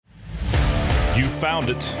You found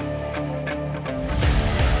it.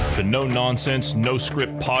 The no-nonsense,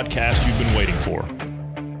 no-script podcast you've been waiting for.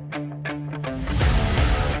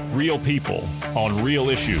 Real people on real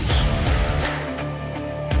issues.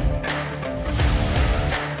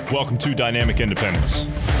 Welcome to Dynamic Independence,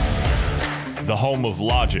 the home of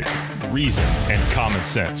logic, reason, and common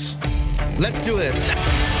sense. Let's do this.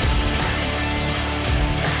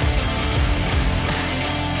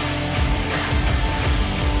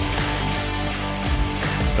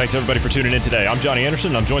 Thanks, everybody, for tuning in today. I'm Johnny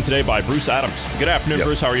Anderson, and I'm joined today by Bruce Adams. Good afternoon,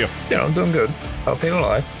 Bruce. How are you? Yeah, I'm doing good. Healthy and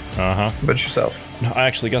alive. How about yourself? I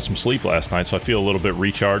actually got some sleep last night, so I feel a little bit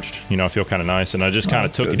recharged. You know, I feel kind of nice, and I just kind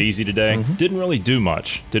of took it easy today. Mm-hmm. Didn't really do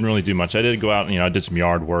much. I did go out and, I did some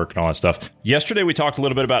yard work and all that stuff. Yesterday, we talked a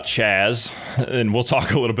little bit about Chaz, and we'll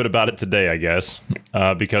talk a little bit about it today, I guess,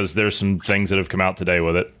 because there's some things that have come out today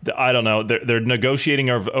with it. I don't know. They're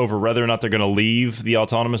negotiating over whether or not they're going to leave the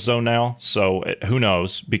autonomous zone now, so who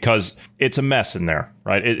knows, because it's a mess in there,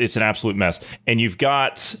 right? It's an absolute mess. And you've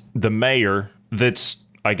got the mayor that's,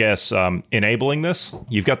 I guess, enabling this.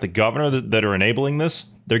 You've got the governor that are enabling this.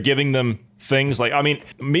 They're giving them things like,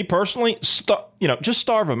 me personally, just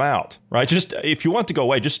starve them out, right? Just, if you want to go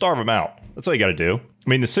away, just starve them out. That's all you got to do.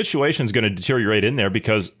 The situation is going to deteriorate in there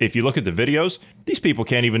because if you look at the videos, these people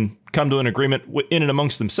can't even come to an agreement in and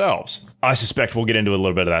amongst themselves. I suspect we'll get into a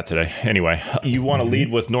little bit of that today. Anyway, you want to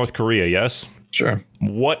lead with North Korea, yes? Sure.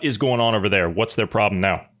 What is going on over there? What's their problem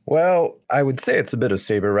now? Well, I would say it's a bit of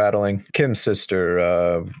saber rattling. Kim's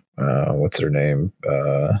sister, what's her name?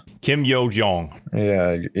 Kim Yo Jong.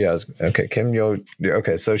 Yeah. Okay, Kim Yo.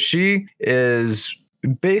 Okay, so she is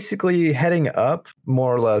basically heading up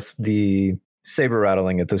more or less the saber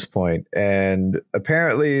rattling at this point. And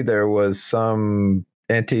apparently there was some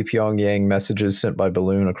anti-Pyongyang messages sent by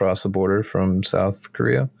balloon across the border from South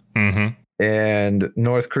Korea. Mm-hmm. And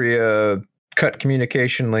North Korea cut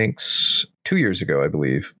communication links 2 years ago, I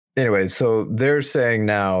believe. Anyway, so they're saying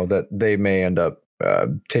now that they may end up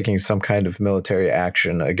taking some kind of military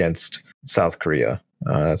action against South Korea.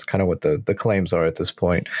 That's kind of what the claims are at this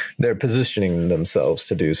point. They're positioning themselves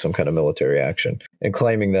to do some kind of military action and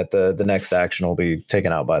claiming that the next action will be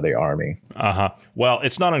taken out by the army. Well,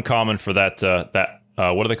 it's not uncommon for that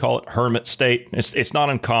what do they call it? Hermit state. It's not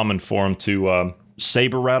uncommon for them to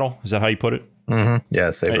saber rattle. Is that how you put it? Mm-hmm.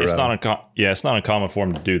 Yeah, saber it's rattle. It's not uncommon for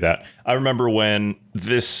him to do that. I remember when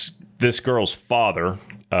this girl's father,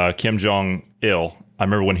 Kim Jong-il, I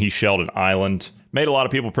remember when he shelled an island, made a lot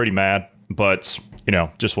of people pretty mad, but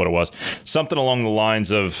just what it was. Something along the lines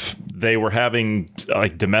of they were having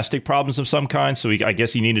like domestic problems of some kind, so I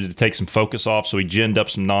guess he needed to take some focus off, so he ginned up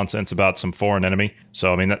some nonsense about some foreign enemy.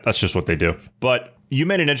 So that's just what they do. But you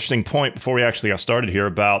made an interesting point before we actually got started here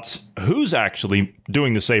about who's actually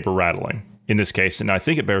doing the saber rattling in this case, and I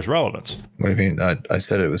think it bears relevance. What do you mean? I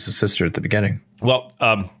said it was his sister at the beginning. Well,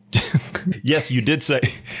 yes, you did say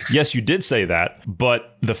that,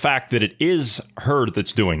 but the fact that it is her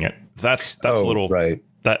that's doing it, that's a little right.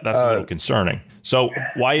 That's a little concerning. So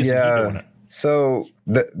why isn't he doing it? So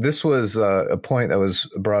this was a point that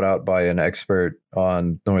was brought out by an expert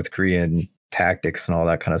on North Korean tactics and all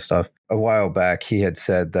that kind of stuff. A while back, he had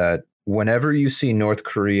said that whenever you see North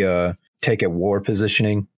Korea take a war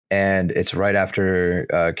positioning, and it's right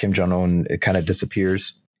after Kim Jong-un, it kind of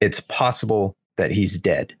disappears, it's possible that he's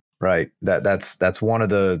dead, right? That's one of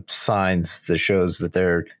the signs that shows that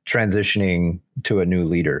they're transitioning to a new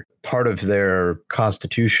leader. Part of their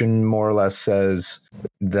constitution more or less says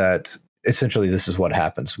that essentially this is what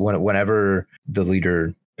happens. Whenever the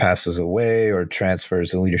leader passes away or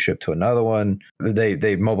transfers the leadership to another one,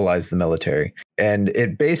 they mobilize the military. And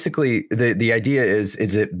it basically, the idea is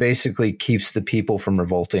it basically keeps the people from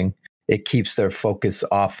revolting. It keeps their focus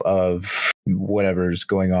off of whatever's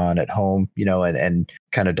going on at home, and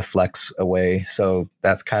kind of deflects away. So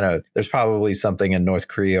that's kind of, there's probably something in North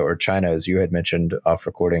Korea or China, as you had mentioned off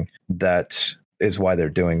recording, that is why they're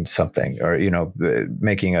doing something, or,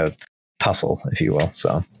 making a tussle, if you will.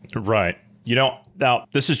 So, right. Now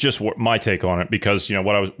this is just my take on it, because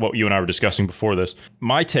what you and I were discussing before this.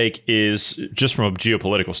 My take is just from a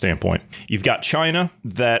geopolitical standpoint. You've got China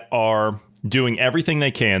that are doing everything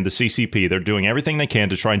they can. The CCP, they're doing everything they can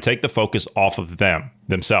to try and take the focus off of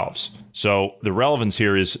themselves. So the relevance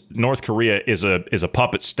here is North Korea is a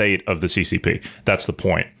puppet state of the CCP. That's the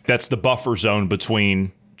point. That's the buffer zone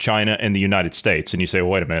between China and the United States. And you say,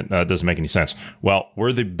 well, wait a minute, that doesn't make any sense. Well,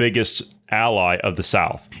 we're the biggest ally of the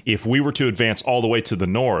South. If we were to advance all the way to the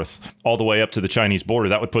north, all the way up to the Chinese border,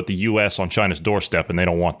 that would put the U.S. on China's doorstep, and they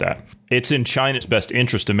don't want that. It's in China's best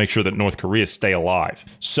interest to make sure that North Korea stay alive.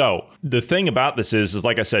 So the thing about this is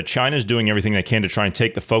like I said, China's doing everything they can to try and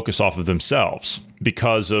take the focus off of themselves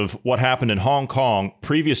because of what happened in Hong Kong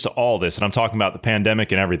previous to all this. And I'm talking about the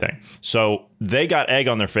pandemic and everything. So they got egg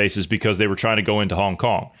on their faces because they were trying to go into Hong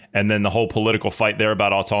Kong. And then the whole political fight there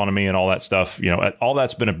about autonomy and all that stuff, all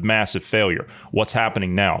that's been a massive failure. What's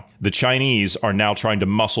happening now? The Chinese are now trying to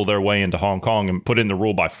muscle their way into Hong Kong and put in the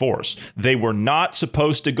rule by force. They were not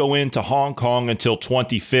supposed to go into Hong Kong until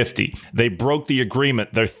 2050. They broke the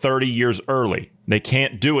agreement. They're 30 years early. They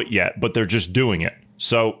can't do it yet, but they're just doing it.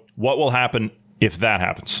 So what will happen if that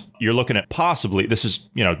happens? You're looking at possibly, this is,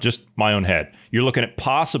 just my own head. You're looking at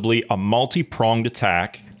possibly a multi-pronged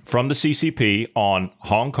attack from the CCP on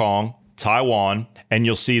Hong Kong, Taiwan, and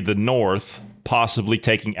you'll see the North possibly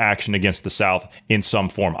taking action against the South in some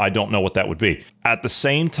form. I don't know what that would be. At the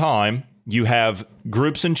same time, you have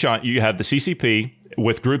groups in China, you have the CCP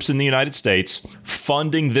with groups in the United States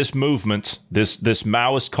funding this movement, this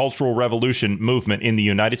Maoist cultural revolution movement in the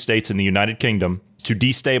United States and the United Kingdom to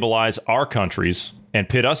destabilize our countries and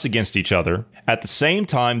pit us against each other. At the same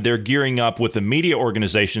time, they're gearing up with the media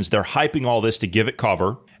organizations. They're hyping all this to give it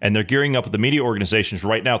cover. And they're gearing up with the media organizations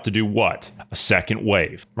right now to do what? A second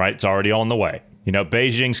wave, right? It's already on the way.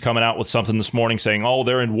 Beijing's coming out with something this morning saying,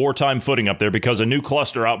 they're in wartime footing up there because a new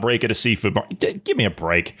cluster outbreak at a seafood market. Give me a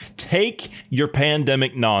break. Take your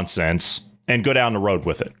pandemic nonsense and go down the road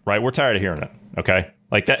with it, right? We're tired of hearing it, okay?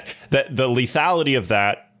 Like that the lethality of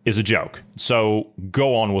that is a joke. So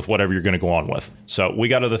go on with whatever you're going to go on with. So we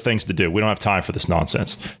got other things to do. We don't have time for this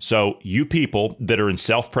nonsense. So you people that are in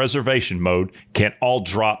self-preservation mode can all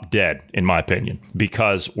drop dead, in my opinion,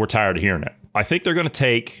 because we're tired of hearing it. I think they're going to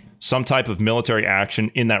take some type of military action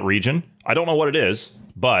in that region. I don't know what it is,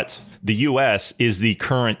 but the U.S. is the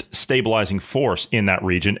current stabilizing force in that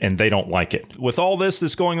region, and they don't like it. With all this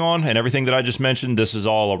that's going on and everything that I just mentioned, this is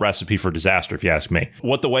all a recipe for disaster, if you ask me.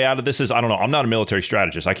 What the way out of this is, I don't know. I'm not a military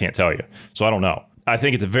strategist. I can't tell you. So I don't know. I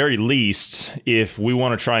think at the very least, if we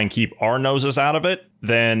want to try and keep our noses out of it,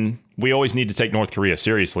 then we always need to take North Korea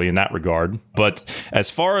seriously in that regard. But as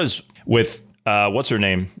far as with, what's her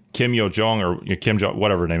name? Kim Yo-jong or Kim Jong,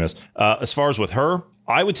 whatever her name is. As far as with her,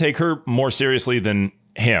 I would take her more seriously than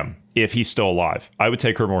him if he's still alive. I would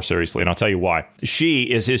take her more seriously, and I'll tell you why. She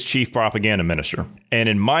is his chief propaganda minister. And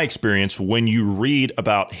in my experience, when you read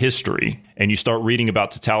about history and you start reading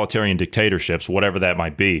about totalitarian dictatorships, whatever that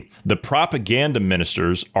might be, the propaganda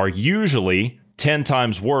ministers are usually 10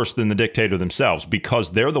 times worse than the dictator themselves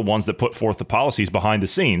because they're the ones that put forth the policies behind the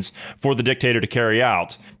scenes for the dictator to carry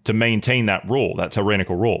out to maintain that rule, that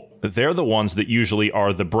tyrannical rule. They're the ones that usually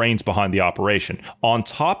are the brains behind the operation. On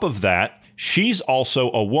top of that, she's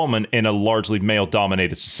also a woman in a largely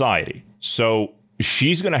male-dominated society. So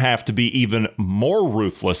she's going to have to be even more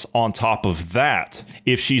ruthless on top of that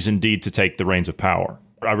if she's indeed to take the reins of power.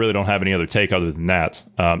 I really don't have any other take other than that.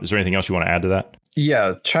 Is there anything else you want to add to that?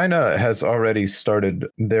 Yeah, China has already started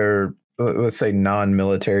their, let's say,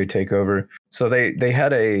 non-military takeover. So they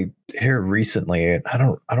had here recently, I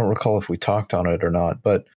don't recall if we talked on it or not,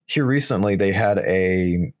 but here recently they had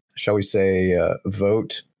a, shall we say,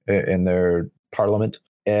 vote in their parliament,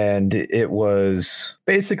 and it was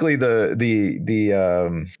basically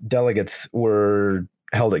the delegates were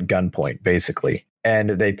held at gunpoint, basically, and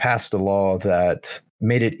they passed a law that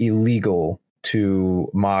made it illegal to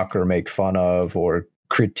mock or make fun of or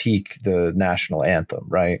critique the national anthem.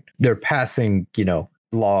 Right? They're passing,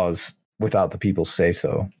 laws without the people say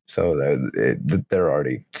so. So they're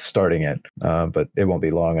already starting it, but it won't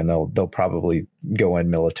be long, and they'll probably go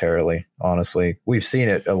in militarily. Honestly, we've seen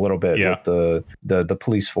it a little bit with the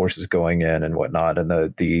police forces going in and whatnot, and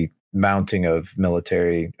the mounting of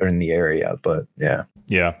military in the area. But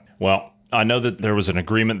yeah. Well, I know that there was an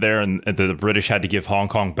agreement there, and the British had to give Hong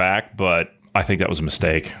Kong back, but I think that was a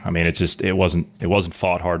mistake. I mean, it wasn't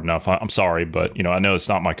fought hard enough. I'm sorry, but I know it's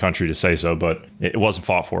not my country to say so, but it wasn't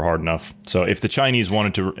fought for hard enough. So if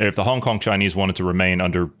the Hong Kong Chinese wanted to remain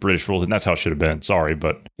under British rule, then that's how it should have been. Sorry,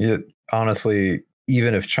 but honestly,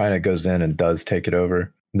 even if China goes in and does take it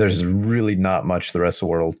over, there's really not much the rest of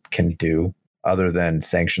the world can do other than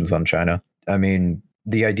sanctions on China. I mean,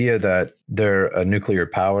 the idea that they're a nuclear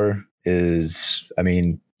power is,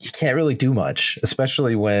 you can't really do much,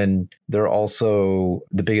 especially when they're also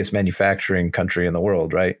the biggest manufacturing country in the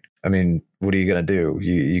world, right? I mean, what are you going to do?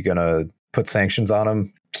 You going to put sanctions on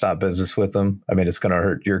them, stop business with them? I mean, it's going to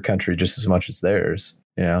hurt your country just as much as theirs,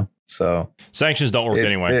 So sanctions don't work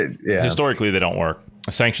anyway. Historically, they don't work.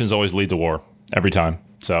 Sanctions always lead to war. every time.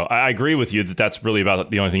 So I agree with you that that's really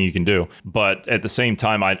about the only thing you can do. But at the same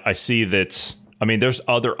time, I see that, I mean, there's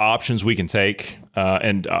other options we can take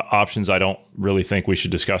and options I don't really think we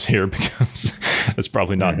should discuss here because it's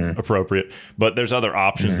probably not appropriate. But there's other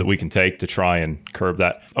options that we can take to try and curb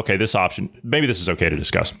that. Okay, this option, maybe this is okay to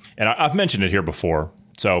discuss. And I've mentioned it here before.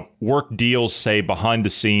 So work deals, say, behind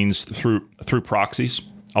the scenes through proxies.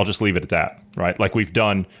 I'll just leave it at that, right? Like we've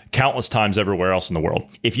done countless times everywhere else in the world.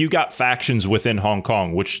 If you got factions within Hong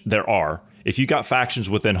Kong, which there are, if you got factions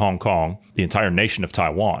within Hong Kong, the entire nation of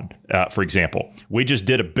Taiwan, for example, we just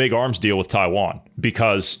did a big arms deal with Taiwan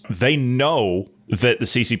because they know that the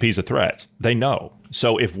CCP is a threat. They know.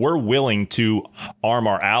 So if we're willing to arm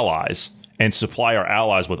our allies and supply our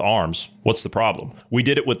allies with arms, what's the problem? We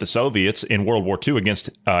did it with the Soviets in World War II against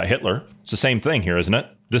Hitler. It's the same thing here, isn't it?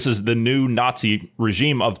 This is the new Nazi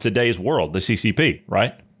regime of today's world, the CCP,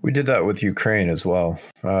 right? We did that with Ukraine as well.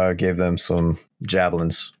 Gave them some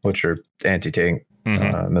javelins, which are anti-tank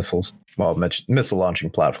missiles. Well, missile launching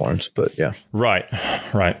platforms, but yeah. Right.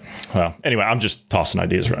 Well, anyway, I'm just tossing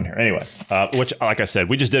ideas around here. Anyway, which, like I said,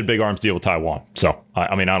 we just did a big arms deal with Taiwan. So,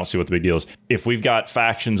 I mean, I don't see what the big deal is. If we've got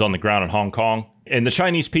factions on the ground in Hong Kong, and the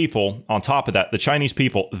Chinese people, on top of that, the Chinese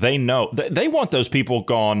people, they know, they want those people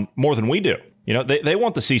gone more than we do. You know, they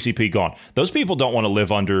want the CCP gone. Those people don't want to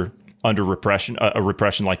live under repression, a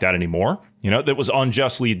repression like that anymore. You know, that was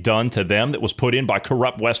unjustly done to them, that was put in by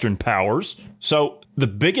corrupt Western powers. So the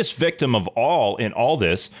biggest victim of all in all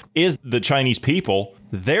this is the Chinese people.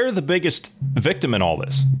 They're the biggest victim in all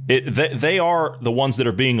this. They are the ones that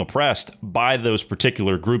are being oppressed by those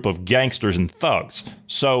particular group of gangsters and thugs.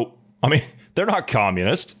 So, I mean, they're not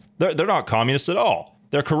communist. They're not communist at all.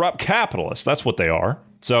 They're corrupt capitalists. That's what they are.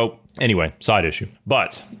 So anyway, side issue.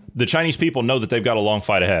 But the Chinese people know that they've got a long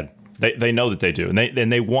fight ahead. They know that they do.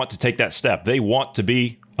 And they want to take that step. They want to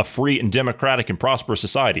be a free and democratic and prosperous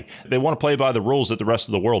society. They want to play by the rules that the rest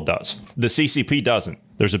of the world does. The CCP doesn't.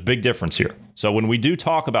 There's a big difference here. So when we do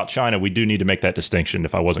talk about China, we do need to make that distinction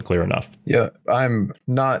if I wasn't clear enough. Yeah, I'm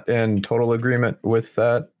not in total agreement with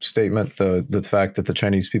that statement, the fact that the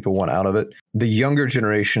Chinese people want out of it. The younger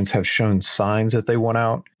generations have shown signs that they want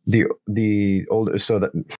out. The older, so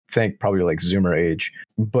that think probably like Zoomer age,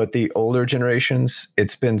 but the older generations,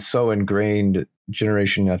 it's been so ingrained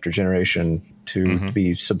generation after generation to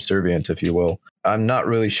be subservient, if you will. I'm not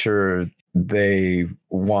really sure they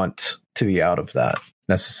want to be out of that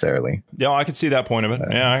necessarily. Yeah, I could see that point of it.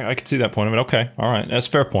 Yeah, I could see that point of it. Okay. All right. That's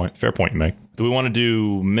a fair point. Fair point you make. Do we want to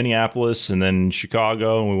do Minneapolis and then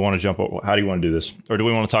Chicago? And we want to jump up? How do you want to do this? Or do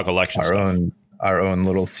we want to talk election stuff? Our own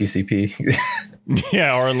little CCP.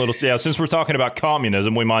 Yeah, our own little. Yeah, since we're talking about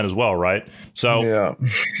communism, we might as well, right? So,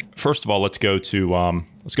 First of all, let's go to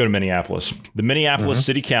Minneapolis. The Minneapolis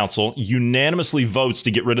City Council unanimously votes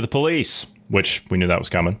to get rid of the police, which we knew that was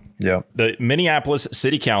coming. Yeah. The Minneapolis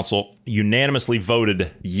City Council unanimously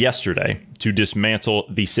voted yesterday to dismantle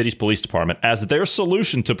the city's police department as their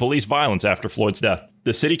solution to police violence after Floyd's death.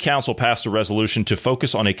 The city council passed a resolution to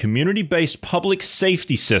focus on a community-based public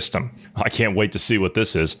safety system. I can't wait to see what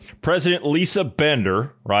this is. President Lisa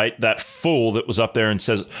Bender, right, that fool that was up there and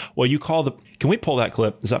says, well, you call the... Can we pull that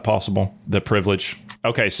clip? Is that possible? The privilege.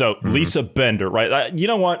 Okay, so Lisa Bender, right? You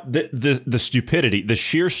know what? The stupidity, the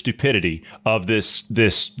sheer stupidity of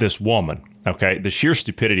this woman. Okay, the sheer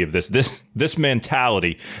stupidity of this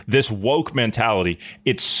mentality, this woke mentality.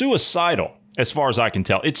 It's suicidal, as far as I can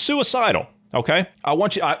tell. It's suicidal. Okay,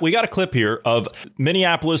 we got a clip here of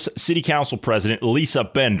Minneapolis City Council President Lisa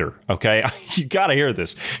Bender. Okay, you got to hear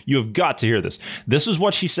this. You have got to hear this. This is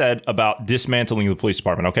what she said about dismantling the police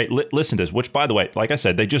department. Okay, listen to this, which, by the way, like I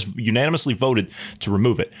said, they just unanimously voted to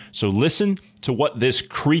remove it. So listen to what this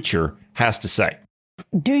creature has to say.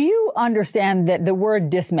 Do you understand that the word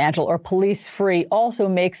dismantle or police free also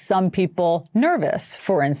makes some people nervous?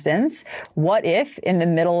 For instance, what if in the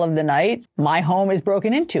middle of the night, my home is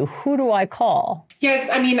broken into? Who do I call? Yes,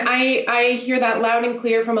 I mean, I hear that loud and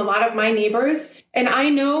clear from a lot of my neighbors. And I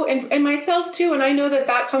know, and myself too, and I know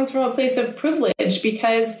that comes from a place of privilege,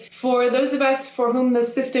 because for those of us for whom the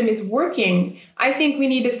system is working, I think we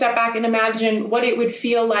need to step back and imagine what it would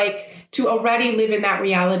feel like to already live in that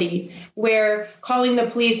reality where calling the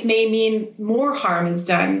police may mean more harm is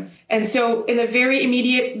done. And so in the very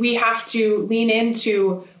immediate, we have to lean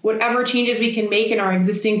into whatever changes we can make in our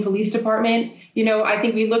existing police department. I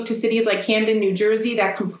think we look to cities like Camden, New Jersey,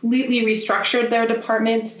 that completely restructured their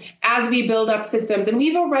department as we build up systems. And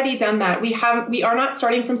we've already done that. We are not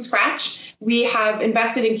starting from scratch. We have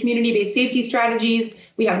invested in community-based safety strategies.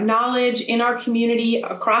 We have knowledge in our community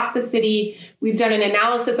across the city. We've done an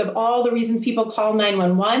analysis of all the reasons people call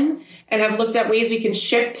 911 and have looked at ways we can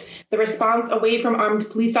shift the response away from armed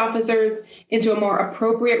police officers into a more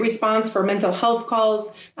appropriate response for mental health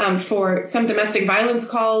calls, for some domestic violence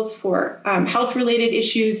calls, for health-related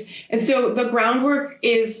issues. And so the groundwork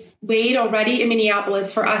is laid already in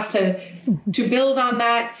Minneapolis for us to build on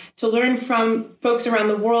that, to learn from folks around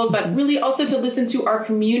the world, but really also to listen to our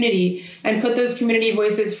community and put those community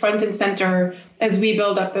voices front and center as we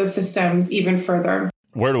build up those systems even further.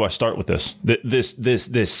 Where do I start with this?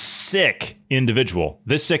 This sick individual.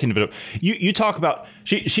 You talk about,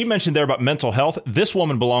 she mentioned there about mental health. This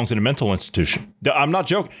woman belongs in a mental institution. I'm not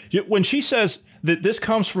joking. When she says that this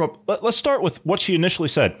comes from let's start with what she initially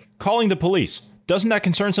said, calling the police. Doesn't that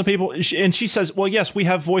concern some people? And she says, well, yes, we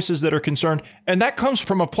have voices that are concerned. And that comes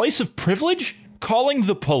from a place of privilege? Calling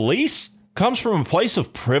the police comes from a place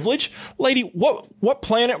of privilege? Lady, what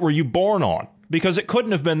planet were you born on? Because it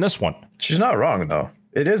couldn't have been this one. She's not wrong, though.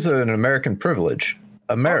 It is an American privilege.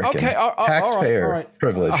 American taxpayer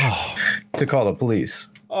privilege to call the police.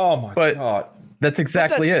 Oh, my God. That's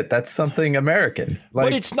exactly it. That's something American.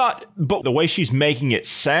 But it's not. But the way she's making it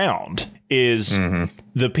sound is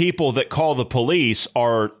the people that call the police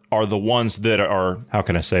are the ones that are, how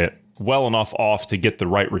can I say it, well enough off to get the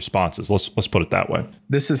right responses. Let's put it that way.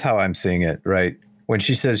 This is how I'm seeing it, right? When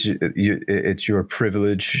she says it's your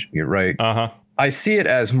privilege, you're right. I see it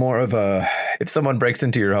as more of if someone breaks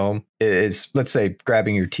into your home, is, let's say,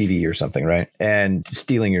 grabbing your TV or something, right? And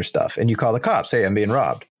stealing your stuff. And you call the cops. Hey, I'm being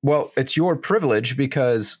robbed. Well, it's your privilege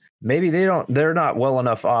because maybe they're not well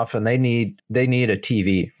enough off and they need a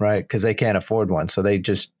TV, right? Because they can't afford one. So they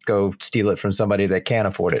just go steal it from somebody that can't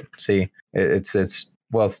afford it. See, it's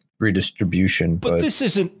wealth redistribution. But this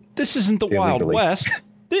isn't the Wild West.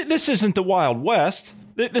 This isn't the Wild West.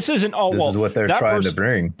 This isn't all. This is what they're trying to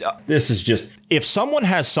bring. This is just, if someone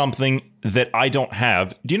has something that I don't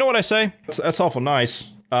have, do you know what I say? That's awful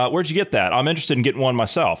nice. Where'd you get that? I'm interested in getting one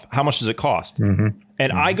myself. How much does it cost?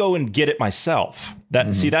 And I go and get it myself.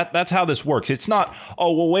 See, that's how this works. It's not,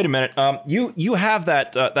 oh, well, wait a minute. You have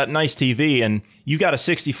that nice TV and you got a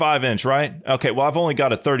 65-inch, right? Okay, well, I've only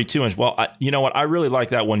got a 32-inch. Well, you know what? I really like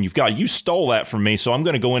that one you've got. You stole that from me, so I'm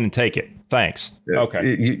going to go in and take it. Thanks.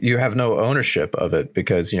 Okay. You have no ownership of it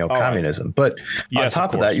because, communism. Right. But on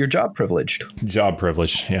top of that, you're job privileged. Job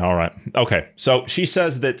privilege. Yeah, all right. Okay. So she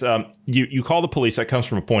says that you call the police. That comes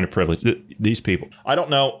from a point of privilege. These people. I don't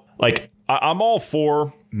know. Like, I'm all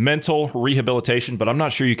for mental rehabilitation, but I'm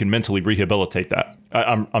not sure you can mentally rehabilitate that.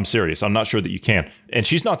 I'm serious. I'm not sure that you can. And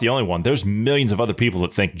she's not the only one. There's millions of other people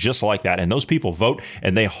that think just like that. And those people vote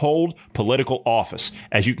and they hold political office,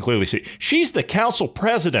 as you can clearly see. She's the council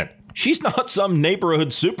president. She's not some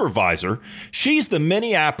neighborhood supervisor. She's the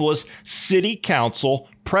Minneapolis City Council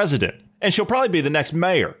president. And she'll probably be the next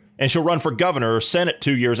mayor. And she'll run for governor or Senate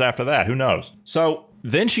 2 years after that. Who knows? So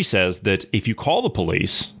then she says that if you call the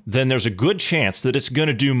police, then there's a good chance that it's going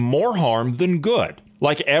to do more harm than good.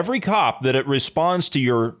 Like every cop that it responds to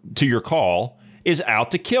your call is out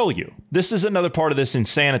to kill you. This is another part of this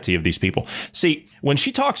insanity of these people. See, when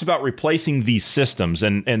she talks about replacing these systems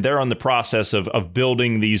and they're on the process of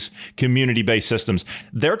building these community-based systems,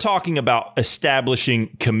 they're talking about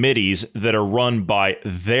establishing committees that are run by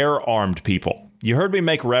their armed people. You heard me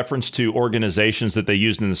make reference to organizations that they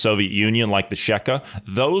used in the Soviet Union, like the Cheka.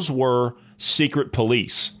 Those were secret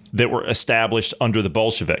police that were established under the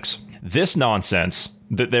Bolsheviks. This nonsense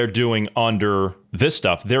that they're doing under this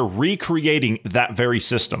stuff, they're recreating that very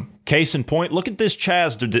system. Case in point, look at this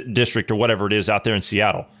Chaz district or whatever it is out there in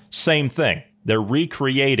Seattle. Same thing. They're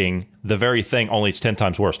recreating the very thing, only it's 10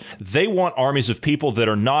 times worse. They want armies of people that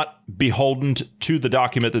are not beholden to the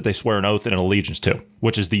document that they swear an oath and an allegiance to,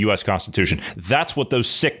 which is the U.S. Constitution. That's what those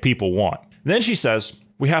sick people want. And then she says,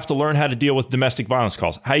 we have to learn how to deal with domestic violence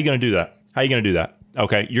calls. How are you going to do that? How are you going to do that?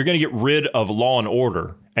 Okay, you're going to get rid of law and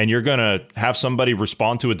order, and you're going to have somebody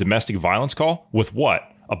respond to a domestic violence call with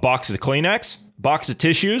what? A box of Kleenex? Box of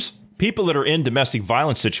tissues? People that are in domestic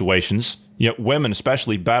violence situations, women,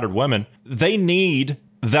 especially battered women, they need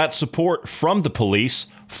that support from the police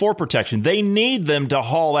for protection. They need them to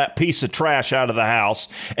haul that piece of trash out of the house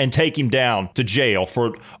and take him down to jail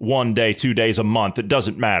for 1 day, 2 days, a month. It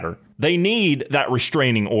doesn't matter. They need that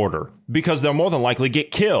restraining order because they'll more than likely get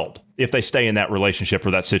killed if they stay in that relationship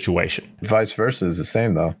or that situation. Vice versa is the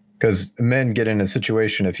same, though. Because men get in a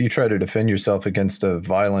situation, if you try to defend yourself against a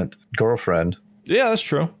violent girlfriend, yeah, that's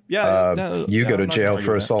true. Yeah, you go to jail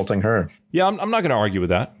for assaulting her. Yeah, I'm not going to argue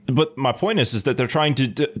with that. But my point is that they're trying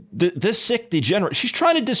to this sick degenerate. She's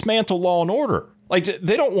trying to dismantle law and order. Like,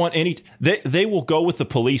 they don't want any. They will go with the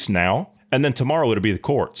police now, and then tomorrow it'll be the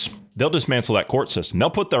courts. They'll dismantle that court system.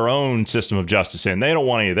 They'll put their own system of justice in. They don't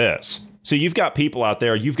want any of this. So you've got people out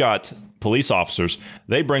there. You've got police officers.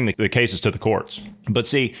 They bring the cases to the courts. But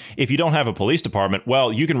see, if you don't have a police department,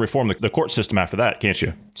 well, you can reform the court system after that, can't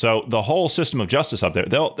you? So the whole system of justice up there,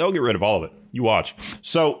 they'll get rid of all of it. You watch.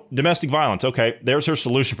 So domestic violence. Okay, there's her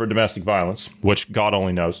solution for domestic violence, which God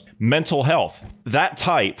only knows. Mental health. That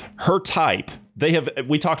type, her type,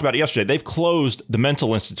 we talked about it yesterday. They've closed the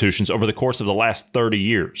mental institutions over the course of the last 30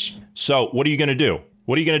 years. So what are you going to do?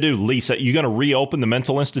 What are you going to do, Lisa? You going to reopen the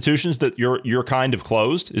mental institutions that you're kind of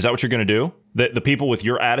closed? Is that what you're going to do? The people with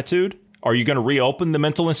your attitude? Are you going to reopen the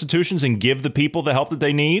mental institutions and give the people the help that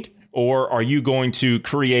they need? Or are you going to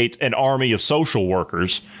create an army of social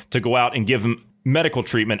workers to go out and give them medical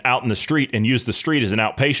treatment out in the street and use the street as an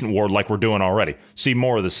outpatient ward like we're doing already? See,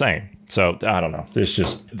 more of the same. So I don't know. There's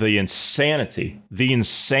just the insanity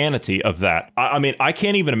of that. I mean, I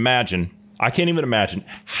can't even imagine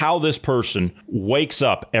how this person wakes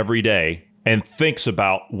up every day and thinks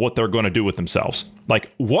about what they're going to do with themselves.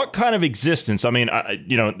 Like, what kind of existence? I mean,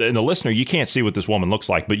 and the listener, you can't see what this woman looks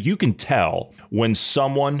like, but you can tell when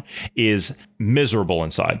someone is miserable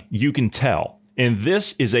inside. You can tell. And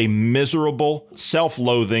this is a miserable,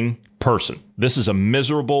 self-loathing person. This is a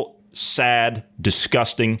miserable, sad,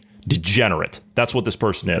 disgusting degenerate. That's what this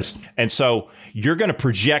person is. And so you're going to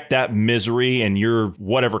project that misery and your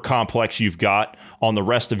whatever complex you've got on the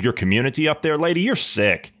rest of your community up there, lady. You're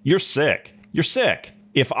sick. You're sick. You're sick.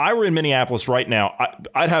 If I were in Minneapolis right now,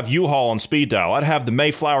 I'd have U-Haul on speed dial. I'd have the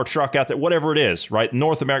Mayflower truck out there, whatever it is, right?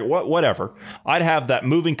 North America, whatever. I'd have that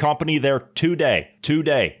moving company there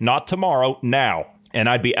today, not tomorrow, now. And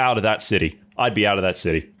I'd be out of that city.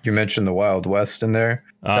 You mentioned the Wild West in there.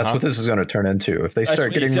 That's what this is going to turn into. If they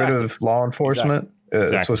start getting rid of law enforcement,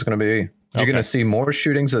 that's what's going to be. You're going to see more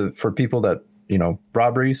shootings for people that,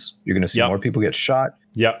 robberies. You're going to see more people get shot.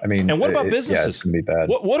 Yeah. I mean, and what about businesses? Yeah, it's going to be bad.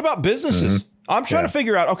 What about businesses? Mm-hmm. I'm trying to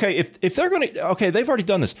figure out, okay, if they're going to, they've already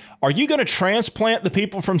done this. Are you going to transplant the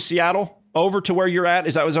people from Seattle over to where you're at?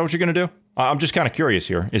 Is that what you're going to do? I'm just kind of curious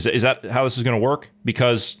here. Is that how this is going to work?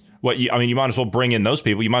 Because you might as well bring in those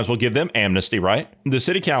people. You might as well give them amnesty, right? The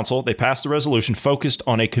city council, they passed a resolution focused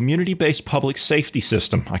on a community-based public safety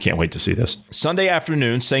system. I can't wait to see this. Sunday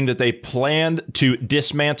afternoon, saying that they planned to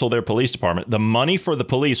dismantle their police department. The money for the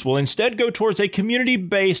police will instead go towards a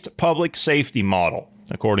community-based public safety model,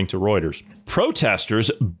 according to Reuters.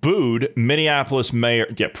 Protesters booed Minneapolis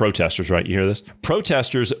mayor. Yeah, protesters, right? You hear this?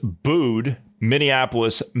 Protesters booed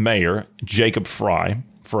Minneapolis mayor Jacob Frey,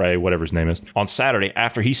 whatever his name is, on Saturday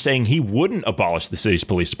after he's saying he wouldn't abolish the city's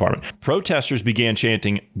police department. Protesters began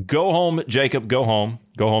chanting, "Go home, Jacob, go home.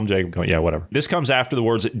 Go home, Jacob. Go." Yeah, whatever. This comes after the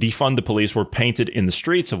words "defund the police" were painted in the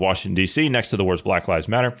streets of Washington, D.C. next to the words "Black Lives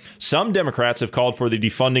Matter." Some Democrats have called for the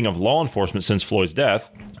defunding of law enforcement since Floyd's death.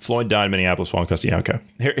 Floyd died in Minneapolis while in custody. Yeah, okay.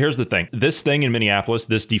 Here's the thing. This thing in Minneapolis,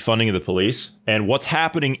 this defunding of the police, and what's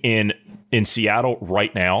happening in Seattle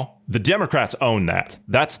right now, the Democrats own that.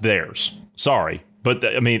 That's theirs. Sorry. But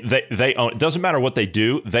I mean, they own. It doesn't matter what they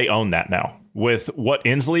do. They own that now. With what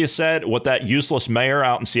Inslee has said, what that useless mayor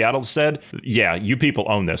out in Seattle said, yeah, you people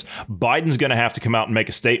own this. Biden's going to have to come out and make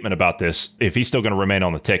a statement about this if he's still going to remain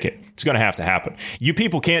on the ticket. It's going to have to happen. You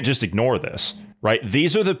people can't just ignore this, right?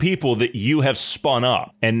 These are the people that you have spun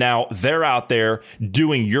up, and now they're out there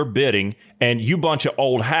doing your bidding, and you bunch of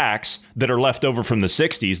old hacks that are left over from the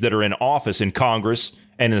 60s that are in office in Congress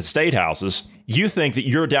and in the state houses, you think that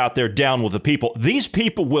you're out there down with the people. These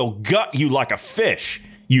people will gut you like a fish,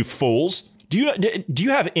 you fools. Do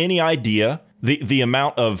you have any idea the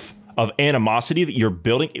amount of animosity that you're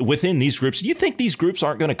building within these groups? Do you think these groups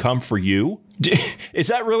aren't going to come for you? Is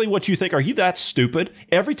that really what you think? Are you that stupid?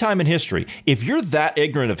 Every time in history, if you're that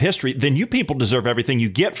ignorant of history, then you people deserve everything you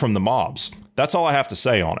get from the mobs. That's all I have to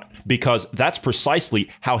say on it, because that's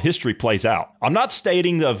precisely how history plays out. I'm not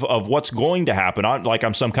stating of what's going to happen like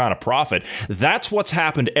I'm some kind of prophet. That's what's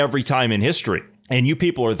happened every time in history. And you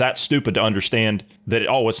people are that stupid to understand that,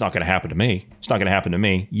 it's not going to happen to me. It's not going to happen to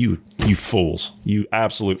me. You fools. You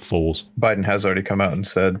absolute fools. Biden has already come out and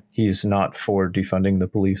said he's not for defunding the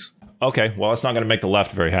police. Okay, well, it's not going to make the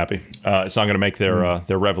left very happy. It's not going to make their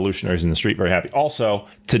revolutionaries in the street very happy. Also,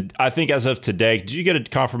 I think as of today, did you get a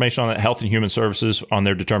confirmation on that Health and Human Services on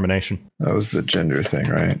their determination? That was the gender thing,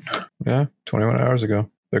 right? Yeah, 21 hours ago.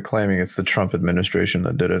 They're claiming it's the Trump administration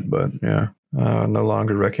that did it, but yeah. No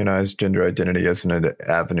longer recognize gender identity as an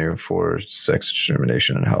avenue for sex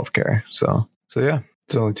discrimination in healthcare. So yeah,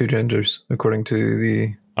 it's only 2 genders according to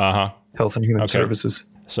the Health and Human Services.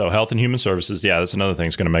 So Health and Human Services, yeah, that's another thing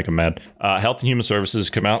that's going to make them mad. Health and Human Services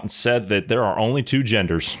come out and said that there are only 2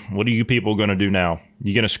 genders. What are you people going to do now?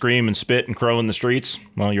 You going to scream and spit and crow in the streets?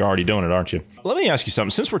 Well, you're already doing it, aren't you? Let me ask you something.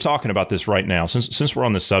 Since we're talking about this right now, since we're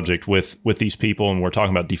on this subject with these people and we're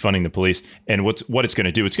talking about defunding the police and what it's going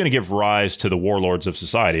to do, it's going to give rise to the warlords of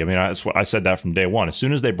society. I mean, I said that from day one. As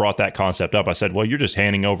soon as they brought that concept up, I said, well, you're just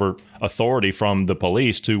handing over authority from the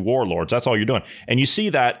police to warlords. That's all you're doing. And you see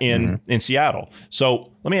that in Seattle. So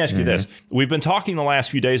let me ask you this. We've been talking the last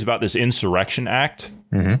few days about this Insurrection Act.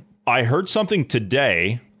 I heard something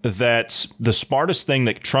today that the smartest thing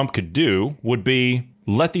that Trump could do would be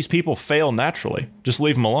let these people fail naturally. Just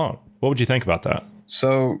leave them alone. What would you think about that?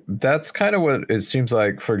 So that's kind of what it seems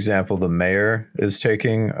like, for example, the mayor is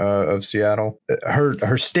taking of Seattle.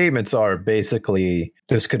 Her statements are basically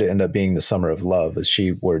this could end up being the summer of love, as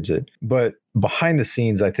she words it. But behind the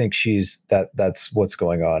scenes, I think that's what's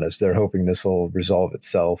going on, is they're hoping this will resolve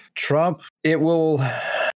itself. Trump, it will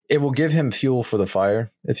give him fuel for the fire,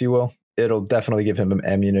 if you will. It'll definitely give him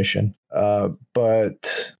ammunition.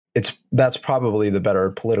 But that's probably the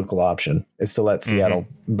better political option, is to let Seattle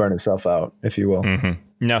burn itself out, if you will.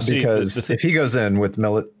 Now, because if he goes in with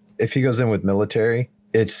military,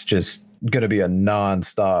 it's just going to be a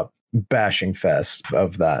nonstop bashing fest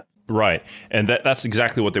of that. Right. And that's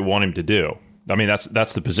exactly what they want him to do. I mean,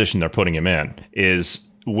 that's the position they're putting him in, is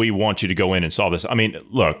we want you to go in and solve this. I mean,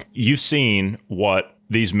 look, you've seen what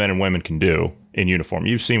these men and women can do in uniform.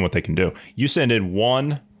 You've seen what they can do. You send in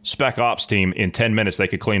one spec ops team, in 10 minutes, they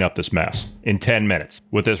could clean up this mess. In 10 minutes.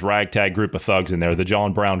 With this ragtag group of thugs in there, the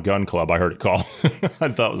John Brown Gun Club, I heard it called. I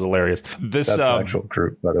thought it was hilarious. That's an actual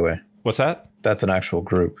group, by the way. What's that? That's an actual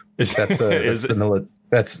group.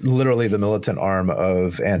 That's literally the militant arm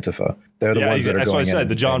of Antifa. They're the ones that are that's going what I said,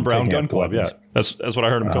 the John Brown Gun Club. Yeah, that's what I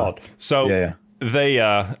heard them called. So they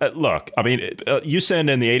look, I mean, you send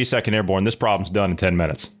in the 82nd Airborne, this problem's done in 10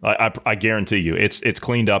 minutes. I guarantee you it's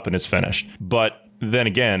cleaned up and it's finished. But then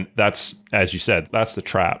again, that's, as you said, that's the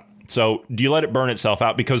trap. So do you let it burn itself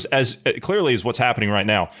out? Because as clearly as what's happening right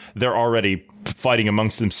now, they're already fighting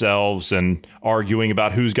amongst themselves and arguing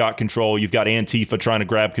about who's got control. You've got Antifa trying to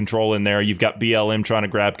grab control in there. You've got BLM trying to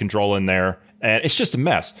grab control in there. And it's just a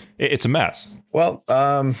mess. It's a mess. Well,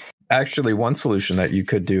 actually, one solution that you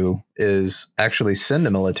could do is actually send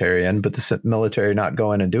the military in, but the military not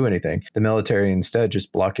go in and do anything. The military instead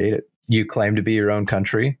just blockade it. You claim to be your own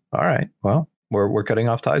country. All right, well, we're cutting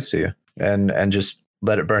off ties to you, and just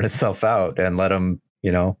let it burn itself out and let them,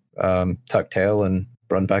 tuck tail and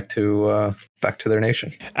run back to their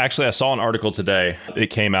nation. Actually, I saw an article today. It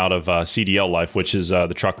came out of CDL Life, which is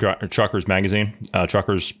the Truckers magazine,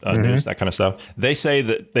 Truckers News, that kind of stuff. They say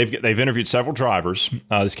that they've interviewed several drivers.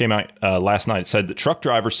 This came out last night. It said that truck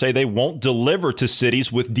drivers say they won't deliver to cities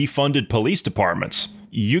with defunded police departments.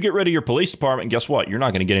 You get rid of your police department, and guess what? You're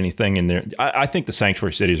not going to get anything in there. I think the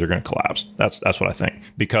sanctuary cities are going to collapse. That's what I think.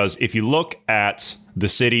 Because if you look at the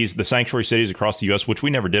cities, the sanctuary cities across the U.S., which we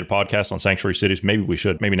never did a podcast on sanctuary cities. Maybe we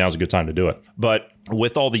should. Maybe now's a good time to do it. But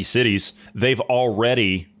with all these cities, they've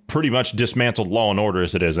already pretty much dismantled law and order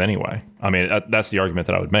as it is anyway. I mean, that's the argument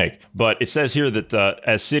that I would make. But it says here that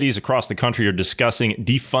as cities across the country are discussing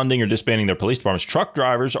defunding or disbanding their police departments, truck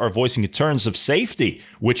drivers are voicing concerns of safety,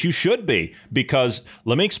 which you should be. Because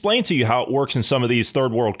let me explain to you how it works in some of these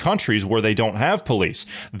third world countries where they don't have police,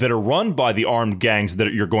 that are run by the armed gangs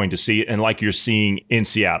that you're going to see and like you're seeing in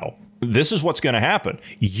Seattle. This is what's going to happen.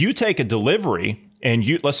 You take a delivery, and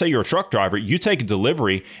let's say you're a truck driver, you take a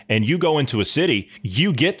delivery and you go into a city,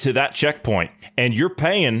 you get to that checkpoint and you're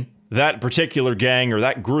paying that particular gang or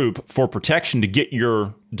that group for protection to get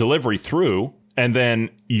your delivery through. And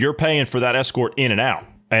then you're paying for that escort in and out.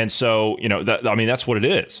 And so, that's what it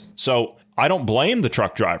is. So I don't blame the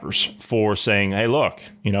truck drivers for saying, hey, look,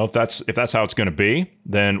 if that's how it's going to be,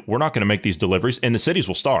 then we're not going to make these deliveries and the cities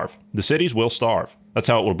will starve. The cities will starve. That's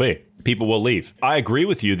how it will be. People will leave. I agree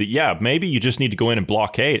with you that, yeah, maybe you just need to go in and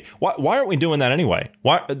blockade. Why aren't we doing that anyway?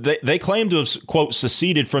 Why they claim to have, quote,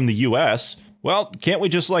 seceded from the U.S. Well, can't we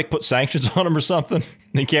just put sanctions on them or something?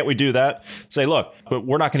 And can't we do that? Say, look,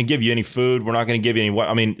 we're not going to give you any food. We're not going to give you any.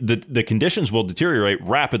 I mean, the conditions will deteriorate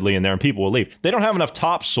rapidly in there and people will leave. They don't have enough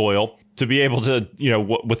topsoil to be able to,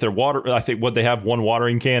 with their water. I think they have one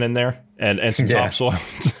watering can in there and some topsoil.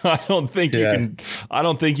 I don't think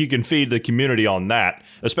you can feed the community on that,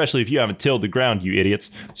 especially if you haven't tilled the ground, you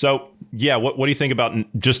idiots. So yeah, what do you think about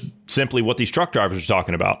just simply what these truck drivers are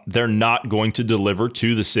talking about? They're not going to deliver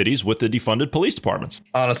to the cities with the defunded police departments.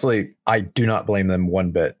 Honestly, I do not blame them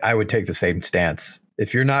one bit. I would take the same stance.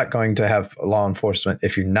 If you're not going to have law enforcement,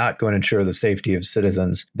 if you're not going to ensure the safety of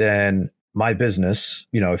citizens, then my business,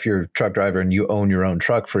 if you're a truck driver and you own your own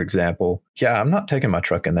truck, for example, I'm not taking my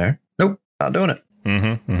truck in there. Nope, not doing it.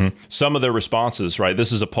 Some of their responses, right?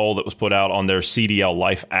 This is a poll that was put out on their CDL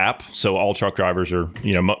Life app. So all truck drivers are,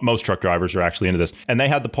 most truck drivers are actually into this. And they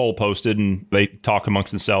had the poll posted and they talk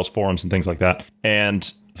amongst themselves, forums and things like that.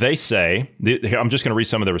 And they say, I'm just going to read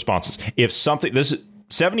some of their responses. If something, this is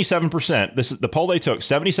 77%, this is the poll they took,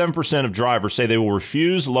 77% of drivers say they will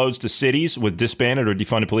refuse loads to cities with disbanded or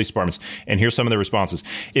defunded police departments. And here's some of their responses.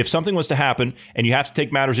 If something was to happen and you have to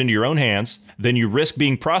take matters into your own hands, then you risk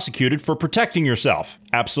being prosecuted for protecting yourself.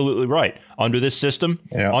 Absolutely right. Under this system,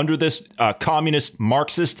 under this communist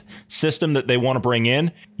Marxist system that they want to bring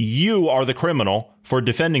in, you are the criminal for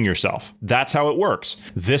defending yourself. That's how it works.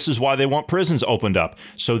 This is why they want prisons opened up,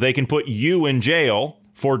 so they can put you in jail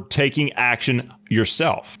for taking action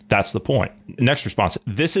yourself. That's the point. Next response.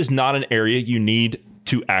 This is not an area you need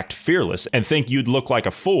to act fearless and think you'd look like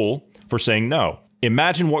a fool for saying no.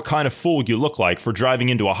 Imagine what kind of fool you look like for driving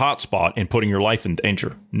into a hot spot and putting your life in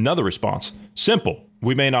danger. Another response. Simple.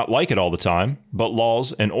 We may not like it all the time, but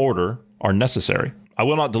laws and order are necessary. I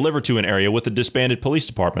will not deliver to an area with a disbanded police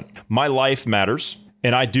department. My life matters,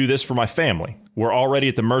 and I do this for my family. We're already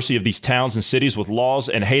at the mercy of these towns and cities with laws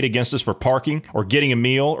and hate against us for parking or getting a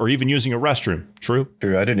meal or even using a restroom. True?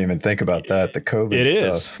 True. I didn't even think about that. The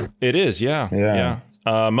COVID stuff. It is. Yeah.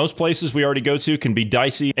 Most places we already go to can be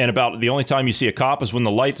dicey, and about the only time you see a cop is when the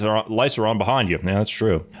lights are on behind you. Yeah, that's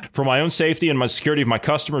true. For my own safety and my security of my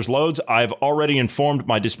customers' loads, I've already informed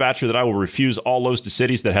my dispatcher that I will refuse all loads to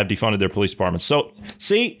cities that have defunded their police departments. So,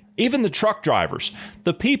 see, even the truck drivers,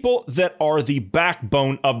 the people that are the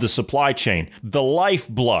backbone of the supply chain, the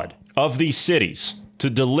lifeblood of these cities to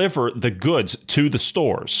deliver the goods to the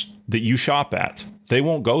stores that you shop at, they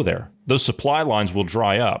won't go there. Those supply lines will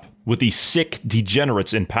dry up. With these sick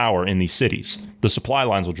degenerates in power in these cities, the supply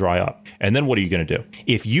lines will dry up. And then what are you going to do?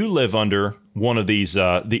 If you live under one of these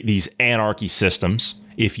anarchy systems,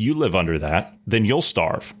 if you live under that, then you'll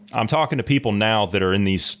starve. I'm talking to people now that are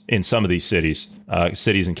in some of these cities,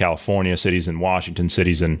 cities in California, cities in Washington,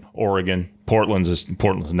 cities in Oregon. Portland's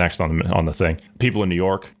next on the thing. People in New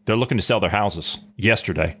York, they're looking to sell their houses.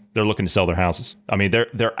 Yesterday, they're looking to sell their houses. I mean,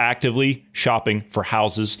 they're actively shopping for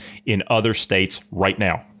houses in other states right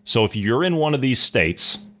now. So if you're in one of these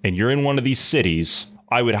states and you're in one of these cities,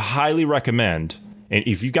 I would highly recommend, and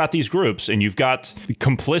if you've got these groups and you've got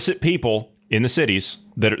complicit people in the cities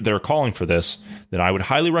that are calling for this, then I would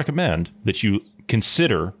highly recommend that you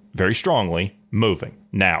consider very strongly moving.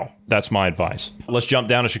 Now, that's my advice. Let's jump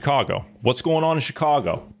down to Chicago. What's going on in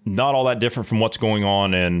Chicago? Not all that different from what's going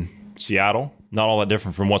on in Seattle. Not all that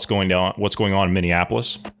different from what's going on in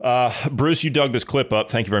Minneapolis. Bruce, you dug this clip up.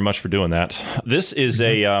 Thank you very much for doing that. This is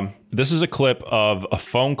a clip of a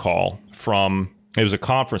phone call from. It was a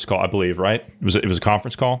conference call, I believe, right? It was a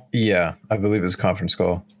conference call? Yeah, I believe it was a conference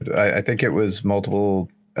call. I think it was multiple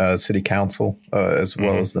city council as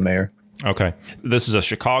well as the mayor. Okay. This is a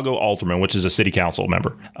Chicago alderman, which is a city council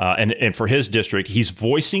member. And for his district, he's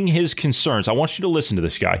voicing his concerns. I want you to listen to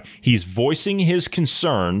this guy. He's voicing his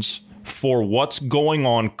concerns for what's going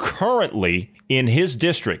on currently in his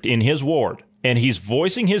district, in his ward. And he's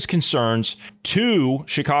voicing his concerns to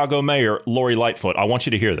Chicago Mayor Lori Lightfoot. I want you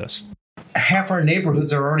to hear this. Half our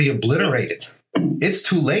neighborhoods are already obliterated. It's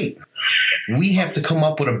too late. We have to come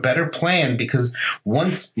up with a better plan, because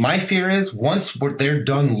my fear is once they're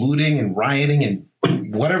done looting and rioting and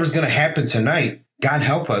whatever's going to happen tonight, God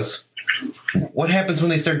help us, what happens when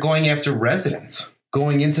they start going after residents,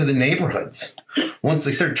 going into the neighborhoods? Once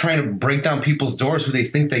they start trying to break down people's doors who they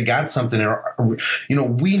think they got something, or,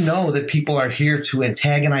 we know that people are here to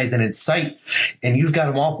antagonize and incite, and you've got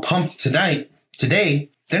them all pumped today.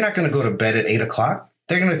 They're not going to go to bed at 8 o'clock.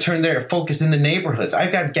 They're going to turn their focus in the neighborhoods.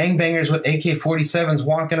 I've got gangbangers with AK-47s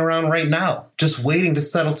walking around right now, just waiting to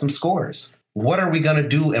settle some scores. What are we going to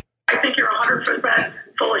do? I think you're 100%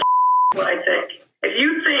 full of what I think. If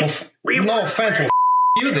you think no offense,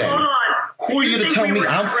 you then. Hold on. Who are you to tell me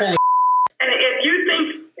I'm full of? And if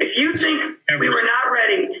you think we were not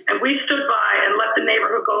ready and we stood by and let the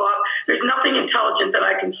neighborhood go up, there's nothing intelligent that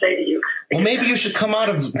I can say to you. Well, maybe you should come out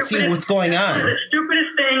and see what's going on. It's the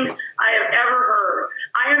stupidest thing I have ever heard.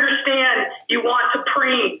 I understand you want to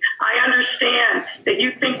preen. I understand that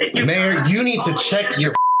you think that you... Mayor, you need to check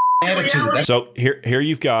your attitude. So here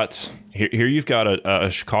you've got a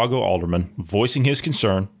Chicago alderman voicing his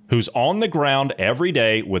concern, who's on the ground every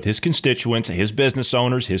day with his constituents, his business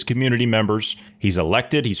owners, his community members. He's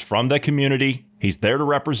elected. He's from the community. He's there to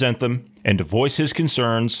represent them and to voice his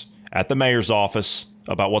concerns at the mayor's office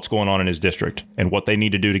about what's going on in his district and what they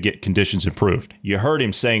need to do to get conditions improved. You heard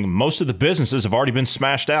him saying most of the businesses have already been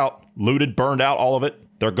smashed out, looted, burned out, all of it.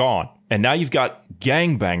 They're gone. And now you've got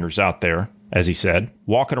gangbangers out there, as he said,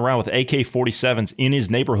 walking around with AK-47s in his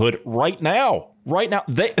neighborhood right now. Right now,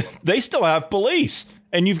 they still have police.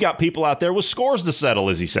 And you've got people out there with scores to settle,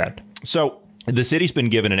 as he said. So the city's been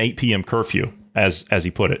given an 8 p.m. curfew, as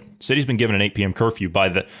he put it. City's been given an 8 p.m. curfew by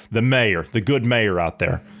the mayor, the good mayor out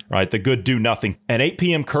there, right? The good do-nothing. An 8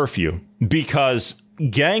 p.m. curfew because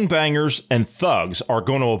gangbangers and thugs are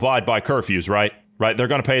going to abide by curfews, right? Right? They're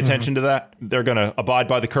going to pay attention to that. They're going to abide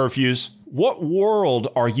by the curfews. What world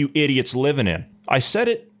are you idiots living in? I said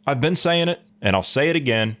it. I've been saying it, and I'll say it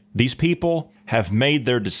again. These people have made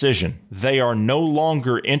their decision. They are no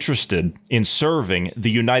longer interested in serving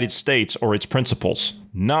the United States or its principles.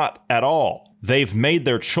 Not at all. They've made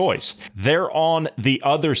their choice. They're on the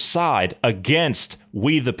other side against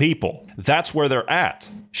we the people. That's where they're at.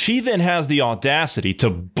 She then has the audacity to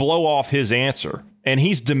blow off his answer, and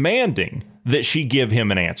he's demanding that she give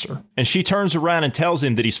him an answer. And she turns around and tells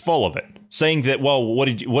him that he's full of it, saying that, well, what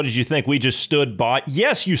did you think? We just stood by?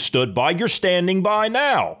 Yes, you stood by. You're standing by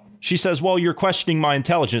now. She says, well, you're questioning my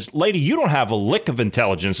intelligence. Lady, you don't have a lick of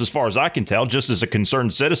intelligence as far as I can tell, just as a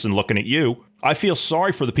concerned citizen looking at you. I feel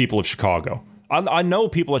sorry for the people of Chicago. I know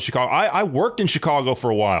people in Chicago. I worked in Chicago for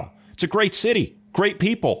a while. It's a great city, great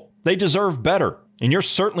people. They deserve better. And you're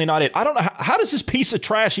certainly not it. I don't know. How does this piece of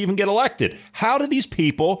trash even get elected? How do these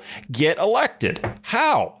people get elected?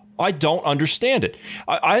 How? I don't understand it.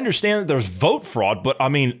 I understand that there's vote fraud, but I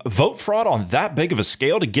mean, vote fraud on that big of a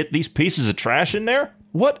scale to get these pieces of trash in there?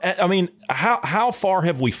 What? I mean, how far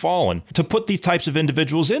have we fallen to put these types of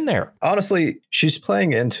individuals in there? Honestly, she's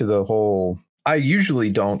playing into the whole, I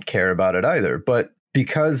usually don't care about it either, but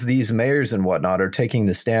because these mayors and whatnot are taking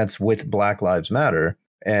the stance with Black Lives Matter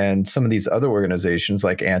and some of these other organizations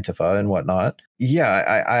like Antifa and whatnot,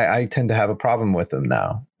 I tend to have a problem with them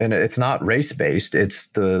now. And it's not race-based. It's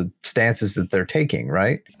the stances that they're taking,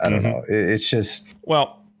 right? I don't know. It's just,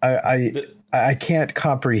 well, I can't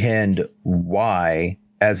comprehend why,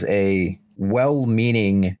 as a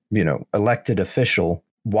well-meaning, elected official,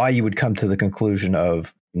 why you would come to the conclusion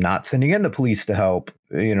of not sending in the police to help,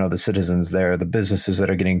 the citizens there, the businesses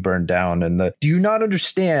that are getting burned down. And do you not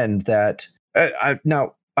understand that?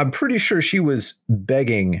 Now, I'm pretty sure she was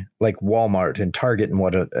begging like Walmart and Target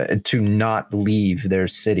and to not leave their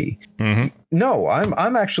city. Mm-hmm. No,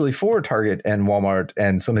 I'm actually for Target and Walmart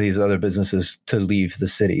and some of these other businesses to leave the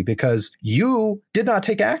city because you did not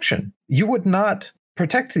take action. You would not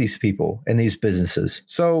protect these people and these businesses.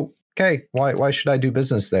 So, okay, why should I do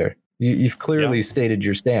business there? You've clearly stated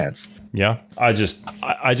your stance. Yeah, I just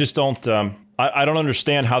don't. I don't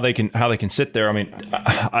understand how they can sit there. I mean,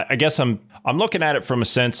 I guess I'm looking at it from a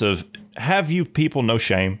sense of, have you people no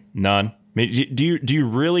shame? None. I mean, do you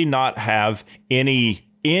really not have any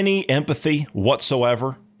empathy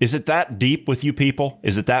whatsoever? Is it that deep with you people?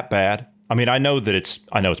 Is it that bad? I mean, I know it's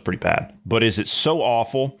pretty bad, but is it so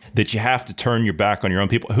awful that you have to turn your back on your own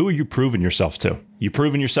people? Who are you proving yourself to? You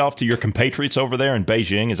proving yourself to your compatriots over there in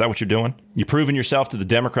Beijing? Is that what you're doing? You proving yourself to the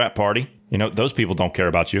Democrat Party? Those people don't care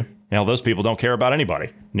about you. Those people don't care about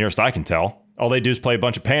anybody, nearest I can tell. All they do is play a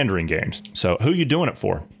bunch of pandering games. So who are you doing it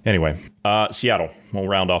for? Anyway, Seattle. We'll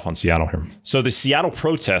round off on Seattle here. So the Seattle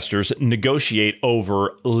protesters negotiate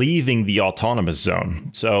over leaving the autonomous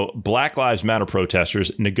zone. So Black Lives Matter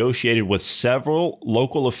protesters negotiated with several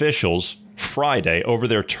local officials Friday over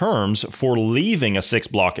their terms for leaving a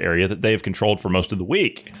 6-block area that they have controlled for most of the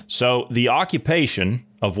week. So the occupation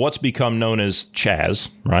of what's become known as Chaz,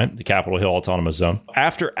 right, the Capitol Hill Autonomous Zone.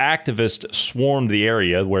 After activists swarmed the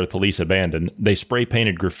area where the police abandoned, they spray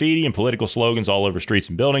painted graffiti and political slogans all over streets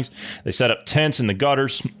and buildings. They set up tents in the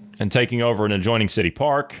gutters and taking over an adjoining city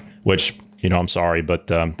park, which, I'm sorry, but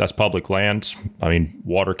that's public land. I mean,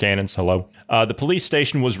 water cannons, hello. The police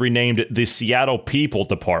station was renamed the Seattle People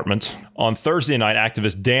Department. On Thursday night,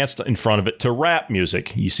 activists danced in front of it to rap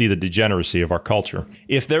music. You see the degeneracy of our culture.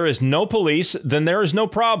 If there is no police, then there is no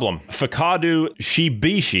problem. Fakadu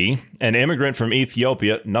Shibishi, an immigrant from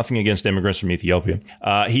Ethiopia, nothing against immigrants from Ethiopia,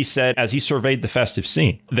 he said as he surveyed the festive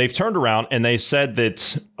scene. They've turned around and they've said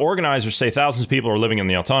that organizers say thousands of people are living in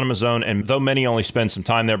the autonomous zone, and though many only spend some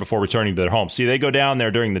time there before returning to their homes. See, they go down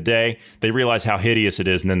there during the day, they realize how hideous it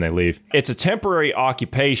is, and then they leave. It's a temporary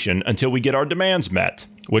occupation until we get our demands met.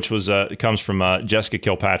 which was it comes from Jessica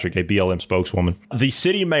Kilpatrick, a BLM spokeswoman. The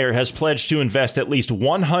city mayor has pledged to invest at least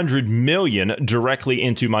 $100 million directly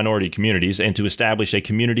into minority communities and to establish a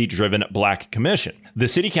community-driven Black commission. The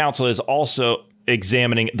city council is also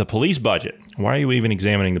examining the police budget. Why are you even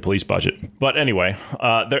examining the police budget? But anyway,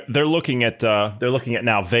 they're looking at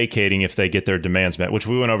now vacating if they get their demands met, which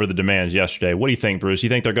we went over the demands yesterday. What do you think, Bruce? You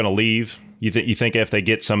think they're going to leave? You think if they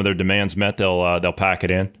get some of their demands met, they'll pack it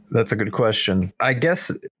in? That's a good question. I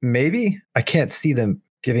guess maybe. I can't see them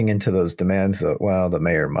giving into those demands. Well, the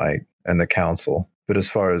mayor might and the council. But as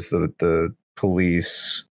far as the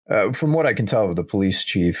police, from what I can tell of the police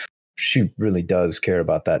chief, she really does care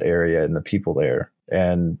about that area and the people there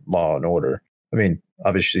and law and order. I mean,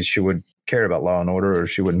 obviously she would care about law and order or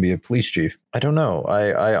she wouldn't be a police chief. I don't know.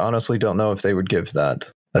 I honestly don't know if they would give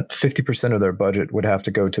that. That 50% of their budget would have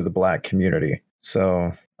to go to the Black community.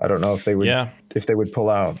 So I don't know if they would if they would pull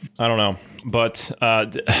out. I don't know. But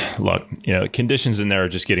look, conditions in there are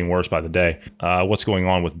just getting worse by the day. What's going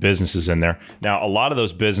on with businesses in there? Now, a lot of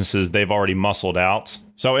those businesses, they've already muscled out.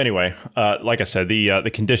 So anyway, like I said,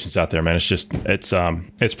 the conditions out there, man,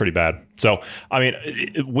 it's pretty bad. So, I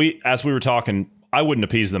mean, as we were talking, I wouldn't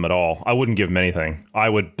appease them at all. I wouldn't give them anything. I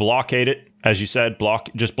would blockade it, as you said,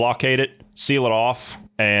 just blockade it, seal it off,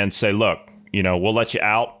 and say, look, we'll let you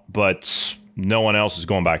out, but no one else is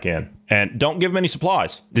going back in. And don't give them any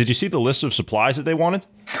supplies. Did you see the list of supplies that they wanted?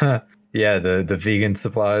 Yeah, the vegan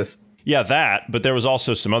supplies. Yeah, that, but there was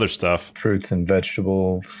also some other stuff. Fruits and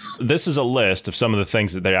vegetables. This is a list of some of the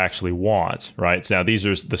things that they actually want, right? Now, these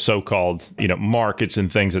are the so-called, markets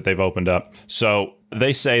and things that they've opened up. So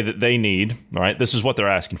they say that they need, all right, this is what they're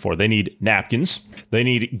asking for. They need napkins. They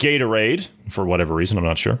need Gatorade, for whatever reason, I'm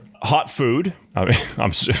not sure. Hot food. I mean,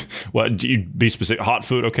 what, do you be specific? Hot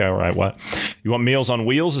food? Okay, all right, what? You want Meals on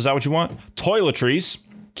Wheels? Is that what you want? Toiletries.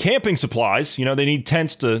 Camping supplies, they need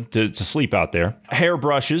tents to sleep out there.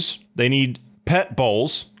 Hairbrushes, they need pet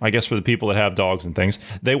bowls, I guess for the people that have dogs and things.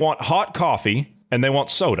 They want hot coffee, and they want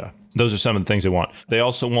soda. Those are some of the things they want. They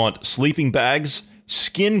also want sleeping bags,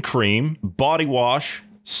 skin cream, body wash,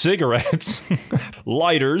 cigarettes,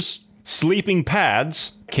 lighters, sleeping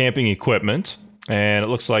pads, camping equipment, and it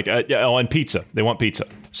looks like, and pizza. They want pizza.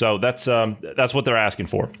 So that's what they're asking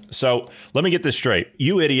for. So let me get this straight.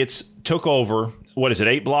 You idiots took over, what is it,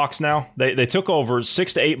 8 blocks now? They took over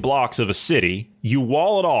 6 to 8 blocks of a city. You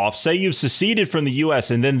wall it off, say you've seceded from the U.S.,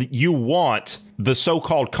 and then you want the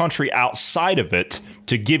so-called country outside of it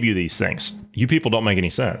to give you these things. You people don't make any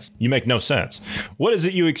sense. You make no sense. What is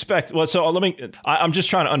it you expect? Well, so I'm just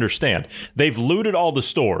trying to understand. They've looted all the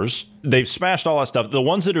stores. They've smashed all that stuff. The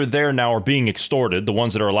ones that are there now are being extorted. The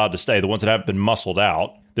ones that are allowed to stay, the ones that haven't been muscled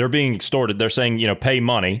out, they're being extorted. They're saying, pay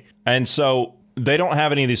money. And so they don't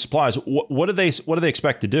have any of these supplies. What do they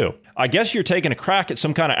expect to do? I guess you're taking a crack at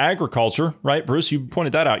some kind of agriculture, right, Bruce? You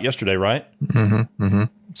pointed that out yesterday, right? Mm-hmm. Mm-hmm.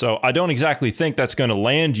 So I don't exactly think that's going to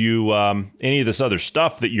land you any of this other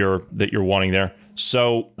stuff that you're wanting there.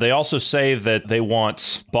 So they also say that they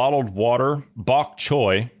want bottled water, bok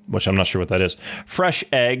choy, which I'm not sure what that is, fresh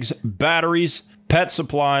eggs, batteries, pet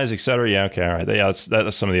supplies, etc. Yeah, okay, all right.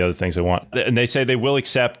 That's some of the other things they want. And they say they will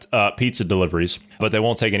accept pizza deliveries, but they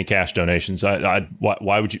won't take any cash donations.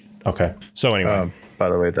 Why would you? Okay. So anyway. By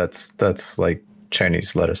the way, that's like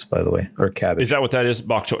Chinese lettuce, by the way, or cabbage. Is that what that is?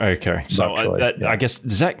 Bok choy. Okay. So I guess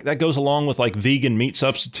that goes along with like vegan meat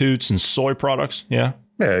substitutes and soy products. Yeah.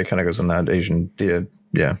 Yeah, it kind of goes on that Asian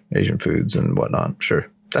foods and whatnot. Sure.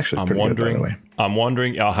 It's actually pretty good, by the way. I'm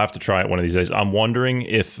wondering, I'll have to try it one of these days. I'm wondering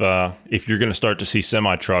if you're going to start to see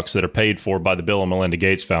semi-trucks that are paid for by the Bill and Melinda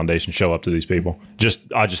Gates Foundation show up to these people.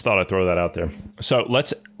 I just thought I'd throw that out there. So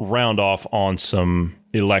let's round off on some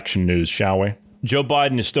election news, shall we? Joe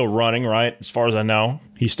Biden is still running, right? As far as I know,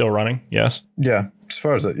 he's still running. Yes. Yeah. As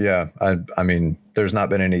far as I mean, there's not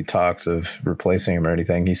been any talks of replacing him or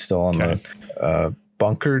anything. He's still on the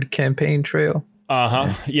bunkered campaign trail.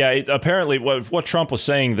 Yeah. Apparently, what Trump was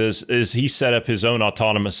saying is he set up his own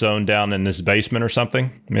autonomous zone down in his basement or something.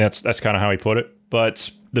 I mean, that's kind of how he put it. But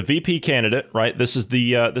the VP candidate, right? This is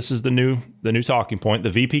the new talking point. The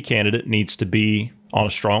VP candidate needs to be on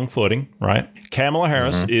a strong footing, right? Kamala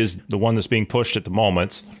Harris is the one that's being pushed at the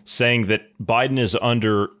moment, saying that Biden is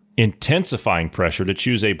under intensifying pressure to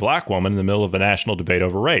choose a black woman in the middle of a national debate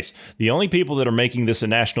over race. The only people that are making this a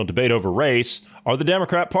national debate over race are the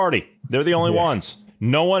Democrat Party. They're the only ones.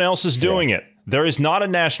 No one else is doing it. There is not a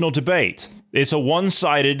national debate. It's a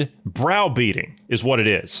one-sided browbeating is what it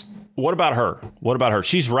is. What about her?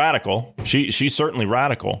 She's radical. She's certainly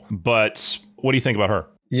radical. But what do you think about her?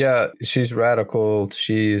 Yeah, she's radical.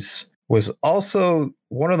 Was also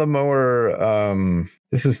one of the more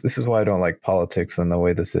this is why I don't like politics and the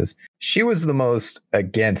way this is. She was the most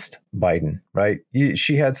against Biden, right?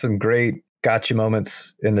 She had some great gotcha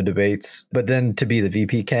moments in the debates, but then to be the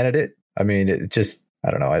VP candidate, I mean, it just,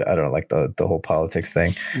 I don't know. I don't like the whole politics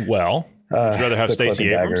thing. Well, would you rather have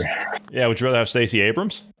Stacey Abrams? Yeah, would you rather have Stacey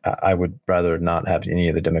Abrams? I would rather not have any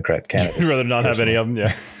of the Democrat candidates. You'd rather not have any of them,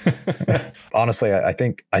 yeah. Honestly, I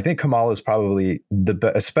think Kamala is probably the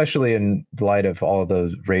best, especially in light of all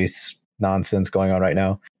the race nonsense going on right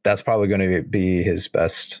now. That's probably going to be his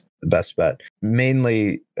best bet.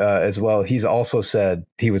 Mainly, as well, he's also said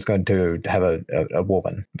he was going to have a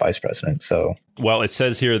woman vice president. So, well, it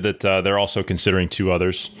says here that they're also considering two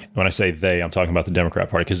others. When I say they, I'm talking about the Democrat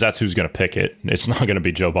Party, because that's who's going to pick it. It's not going to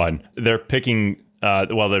be Joe Biden. They're picking.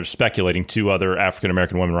 They're speculating two other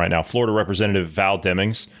African-American women right now. Florida Representative Val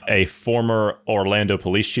Demings, a former Orlando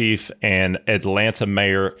police chief, and Atlanta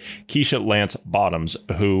Mayor Keisha Lance Bottoms,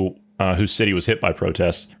 whose city was hit by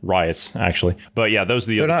protests, riots, actually. But yeah, those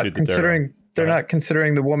are the other two that they're not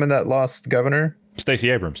considering the woman that lost governor.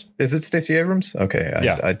 Stacey Abrams. Is it Stacey Abrams? Okay.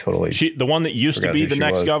 I totally. The one that used to be the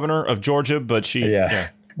next governor of Georgia, but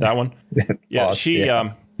that one. Yeah. Lost,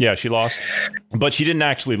 she lost, but she didn't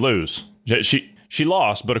actually lose. She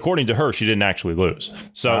lost, but according to her, she didn't actually lose.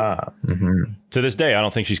 So to this day, I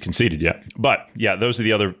don't think she's conceded yet. But yeah, those are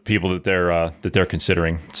the other people that they're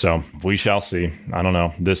considering. So we shall see. I don't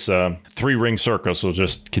know. This 3-ring circus will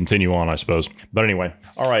just continue on, I suppose. But anyway,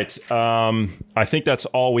 all right. I think that's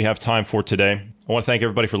all we have time for today. I want to thank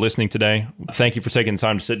everybody for listening today. Thank you for taking the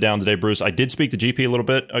time to sit down today, Bruce. I did speak to GP a little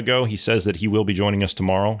bit ago. He says that he will be joining us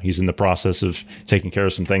tomorrow. He's in the process of taking care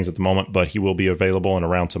of some things at the moment, but he will be available and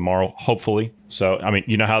around tomorrow, hopefully. So, I mean,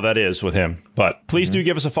 you know how that is with him. But please do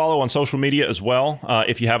give us a follow on social media as well.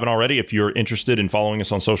 If you haven't already, if you're interested in following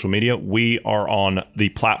us on social media, we are on the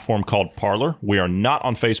platform called Parler. We are not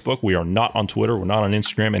on Facebook. We are not on Twitter. We're not on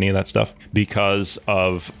Instagram, any of that stuff, because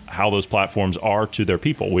of how those platforms are to their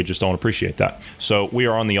people. We just don't appreciate that. So we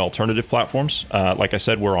are on the alternative platforms. Like I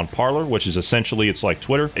said, we're on Parler, which is essentially, it's like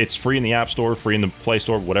Twitter. It's free in the App Store, free in the Play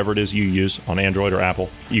Store, whatever it is you use on Android or Apple.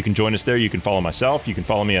 You can join us there. You can follow myself. You can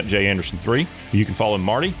follow me at JAnderson3. You can follow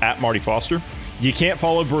Marty at Marty Foster. You can't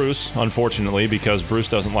follow Bruce, unfortunately, because Bruce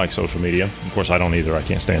doesn't like social media. Of course, I don't either. I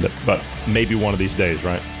can't stand it. But maybe one of these days,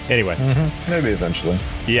 right? Anyway. Maybe eventually.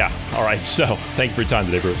 Yeah. All right. So thank you for your time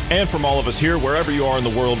today, Bruce. And from all of us here, wherever you are in the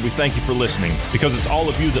world, we thank you for listening, because it's all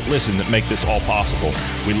of you that listen that make this all possible.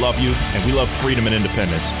 We love you, and we love freedom and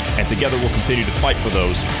independence. And together we'll continue to fight for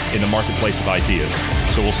those in the marketplace of ideas.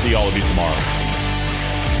 So we'll see all of you tomorrow.